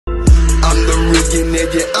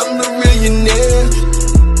Reallionaire, yeah, I'm the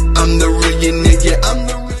Reallionaire. I'm the Reallionaire, yeah, I'm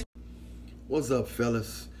the Reallionaire. What's up,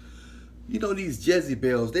 fellas? You know, these Jezzi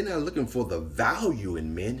Bells, they're not looking for the value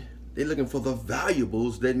in men. They're looking for the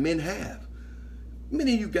valuables that men have.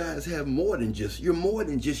 Many of you guys have more than just, you're more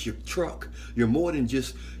than just your truck. You're more than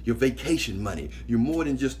just your vacation money. You're more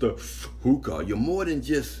than just the hookah. You're more than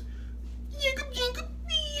just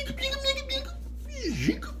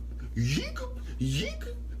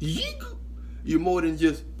you're more than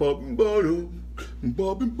just popping bottles,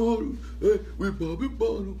 popping bottles, hey, we popping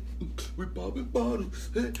bottles, we popping bottles,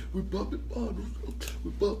 hey, we popping bottles,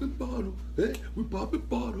 we popping bottles, hey, we popping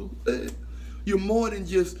bottles, hey. You're more than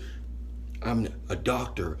just, I'm a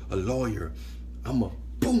doctor, a lawyer. I'm a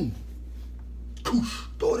boom, koosh,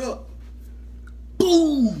 throw it up,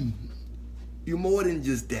 boom. You're more than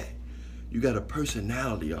just that. You got a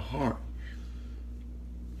personality, a heart.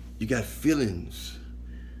 You got feelings.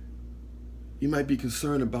 You might be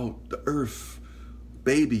concerned about the earth,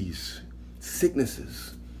 babies,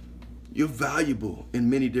 sicknesses. You're valuable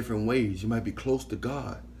in many different ways. You might be close to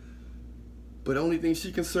God. But the only thing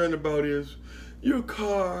she's concerned about is your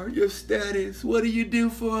car, your status. What do you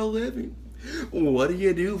do for a living? What do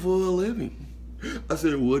you do for a living? I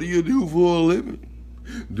said, what do you do for a living?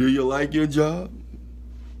 Do you like your job?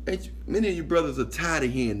 Many of you brothers are tired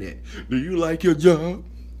of hearing that. Do you like your job?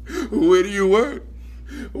 Where do you work?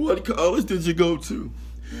 What college did you go to?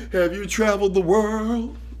 Have you traveled the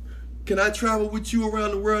world? Can I travel with you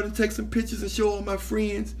around the world and take some pictures and show all my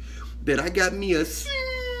friends that I got me a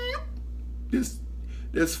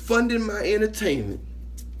that's funding my entertainment?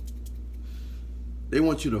 They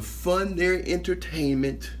want you to fund their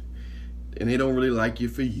entertainment, and they don't really like you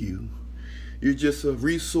for you. You're just a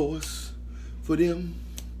resource for them.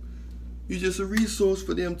 You're just a resource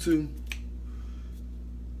for them to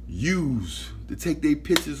use, to take their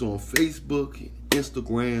pictures on Facebook,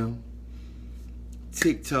 Instagram,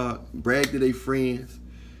 TikTok, brag to their friends,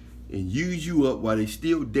 and use you up while they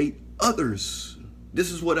still date others.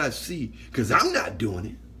 This is what I see, because I'm not doing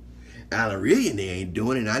it. Allan Reallionaire ain't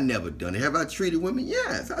doing it. I never done it. Have I treated women?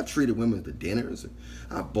 Yes, I treated women to dinners.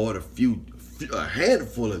 I bought a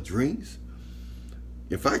handful of drinks.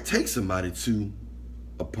 If I take somebody to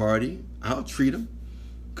a party, I'll treat them.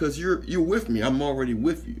 Because you're with me. I'm already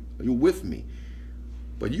with you. You're with me.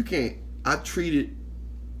 But you can't. I treated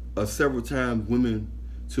several times women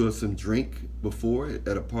to some drink before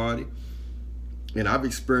at a party. And I've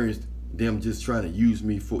experienced them just trying to use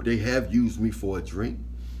me for, they have used me for a drink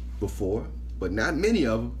before. But not many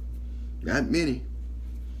of them. Not many.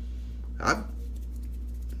 I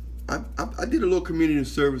did a little community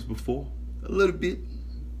service before. A little bit.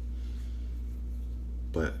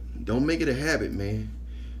 But don't make it a habit, man.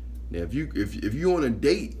 Now, if you on a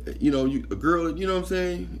date, you know, a girl, you know what I'm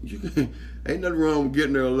saying? Ain't nothing wrong with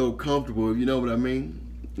getting her a little comfortable, you know what I mean?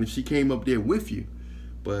 If she came up there with you.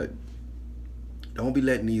 But don't be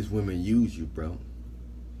letting these women use you, bro.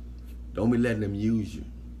 Don't be letting them use you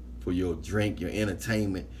for your drink, your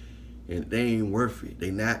entertainment. And they ain't worth it. They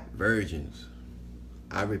not virgins.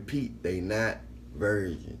 I repeat, they not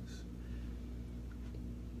virgins.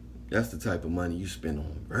 That's the type of money you spend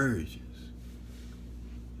on virgins.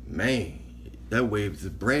 Man, that wave is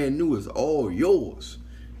brand new. It's all yours.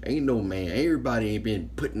 Ain't no man. Everybody ain't been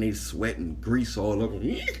putting their sweat and grease all over.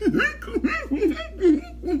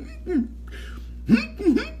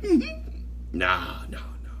 Nah.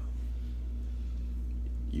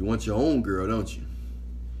 You want your own girl, don't you?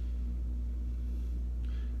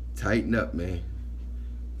 Tighten up, man.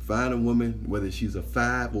 Find a woman, whether she's a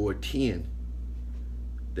 5 or a 10,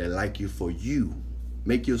 that like you for you.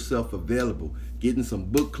 Make yourself available. Get in some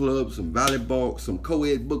book clubs, some volleyball, some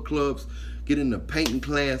co-ed book clubs. Get in a painting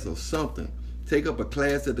class or something. Take up a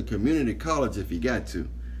class at the community college if you got to.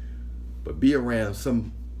 But be around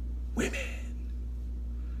some women.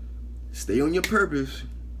 Stay on your purpose.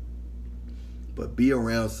 But be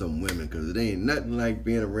around some women, because it ain't nothing like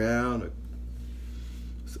being around a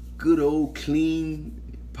good old, clean,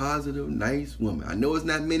 positive, nice woman. I know it's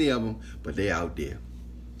not many of them, but they out there.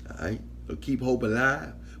 All right? So keep hope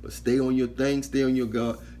alive, but stay on your thing, stay on your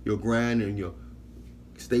grind, and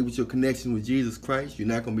stay with your connection with Jesus Christ. You're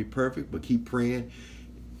not going to be perfect, but keep praying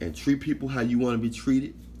and treat people how you want to be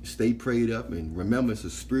treated. Stay prayed up, and remember, it's a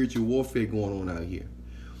spiritual warfare going on out here.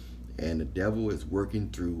 And the devil is working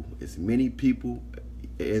through as many people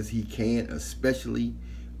as he can, especially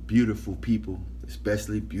beautiful people,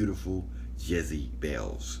 especially beautiful Jezzi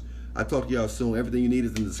Bells. I'll talk to y'all soon. Everything you need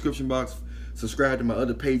is in the description box. Subscribe to my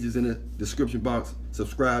other pages in the description box.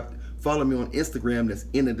 Subscribe. Follow me on Instagram. That's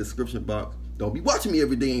in the description box. Don't be watching me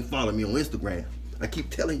every day and follow me on Instagram. I keep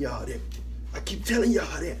telling y'all that. I keep telling y'all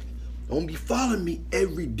that. Don't be following me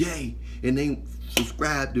every day and then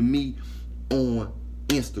subscribe to me on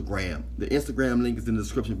Instagram. The Instagram link is in the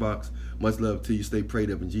description box. Much love to you. Stay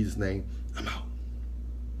prayed up in Jesus' name. I'm out.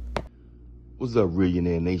 What's up,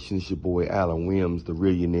 Reallionaire Nation? It's your boy, Allan Williams, the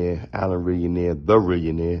Reallionaire, Allan Reallionaire, the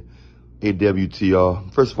Reallionaire,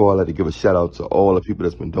 AWTR. First of all, I'd like to give a shout out to all the people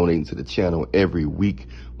that's been donating to the channel every week.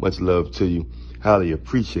 Much love to you. Highly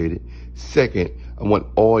appreciate it. Second, I want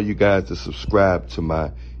all you guys to subscribe to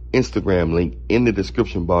my Instagram link in the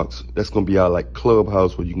description box. That's going to be our like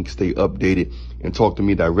clubhouse where you can stay updated and talk to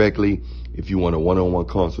me directly. If you want a one-on-one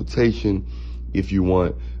consultation, if you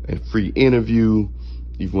want a free interview,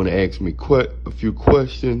 if you want to ask me a few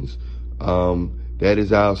questions, that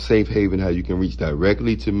is our safe haven, how you can reach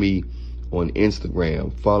directly to me on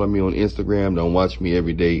Instagram. Follow me on Instagram. Don't watch me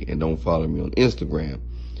every day and don't follow me on Instagram.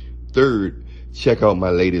 Third, check out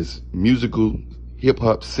my latest musical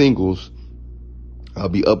hip-hop singles. I'll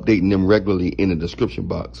be updating them regularly in the description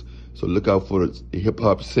box. So look out for the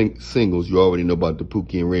hip-hop singles. You already know about the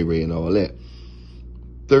Pookie Ray Ray and all that.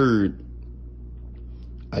 Third,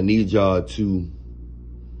 I need y'all to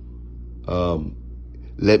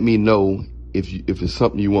let me know if it's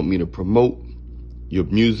something you want me to promote, your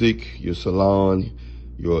music, your salon,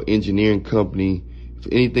 your engineering company. If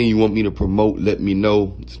anything you want me to promote, let me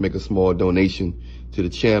know. Just make a small donation to the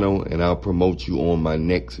channel and I'll promote you on my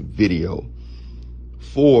next video.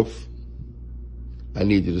 Fourth, I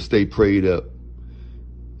need you to stay prayed up.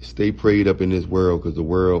 Stay prayed up in this world, because the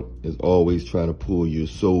world is always trying to pull your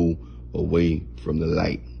soul away from the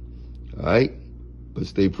light. All right? But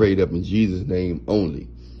stay prayed up in Jesus' name only.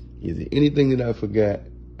 Is there anything that I forgot?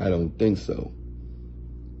 I don't think so.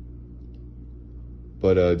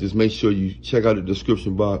 But just make sure you check out the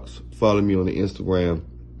description box. Follow me on the Instagram.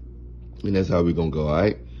 And that's how we're going to go, all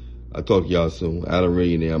right? I'll talk to y'all soon. Allan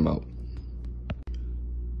Reallionaire, I'm out.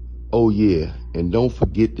 Oh, yeah. And don't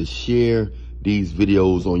forget to share these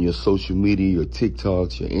videos on your social media, your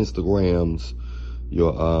TikToks, your Instagrams,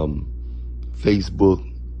 your Facebook.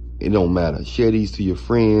 It don't matter. Share these to your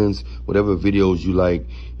friends, whatever videos you like.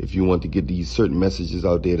 If you want to get these certain messages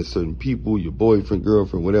out there to certain people, your boyfriend,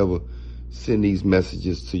 girlfriend, whatever, send these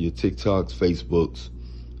messages to your TikToks, Facebooks,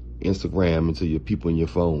 Instagram, and to your people in your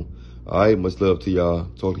phone. All right, much love to y'all.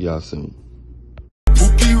 Talk to y'all soon.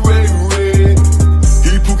 Pookie Ray Ray.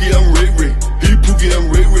 He Pookie, I'm Ray Ray. He Pookie,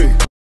 I'm Ray Ray.